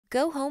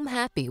Go home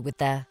happy with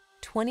the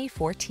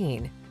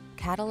 2014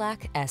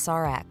 Cadillac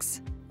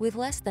SRX. With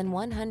less than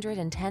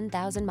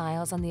 110,000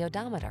 miles on the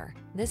odometer,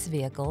 this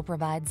vehicle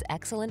provides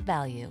excellent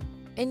value.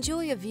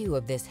 Enjoy a view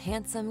of this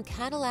handsome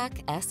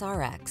Cadillac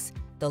SRX,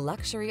 the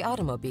luxury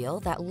automobile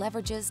that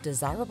leverages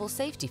desirable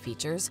safety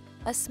features,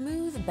 a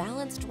smooth,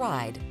 balanced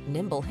ride,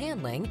 nimble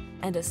handling,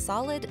 and a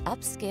solid,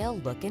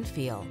 upscale look and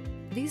feel.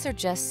 These are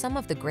just some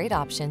of the great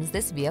options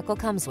this vehicle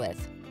comes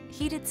with: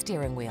 heated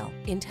steering wheel,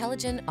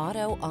 intelligent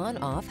auto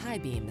on-off high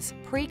beams,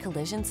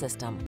 pre-collision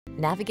system,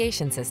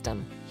 navigation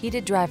system,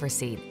 heated driver's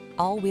seat,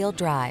 all-wheel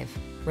drive,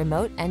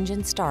 remote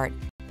engine start,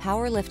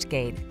 power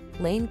liftgate,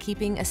 lane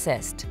keeping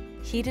assist,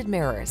 heated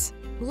mirrors.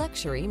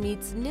 Luxury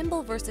meets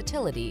nimble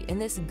versatility in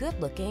this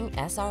good-looking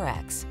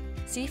SRX.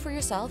 See for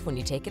yourself when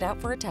you take it out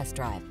for a test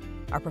drive.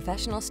 Our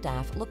professional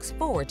staff looks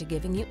forward to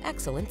giving you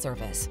excellent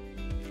service.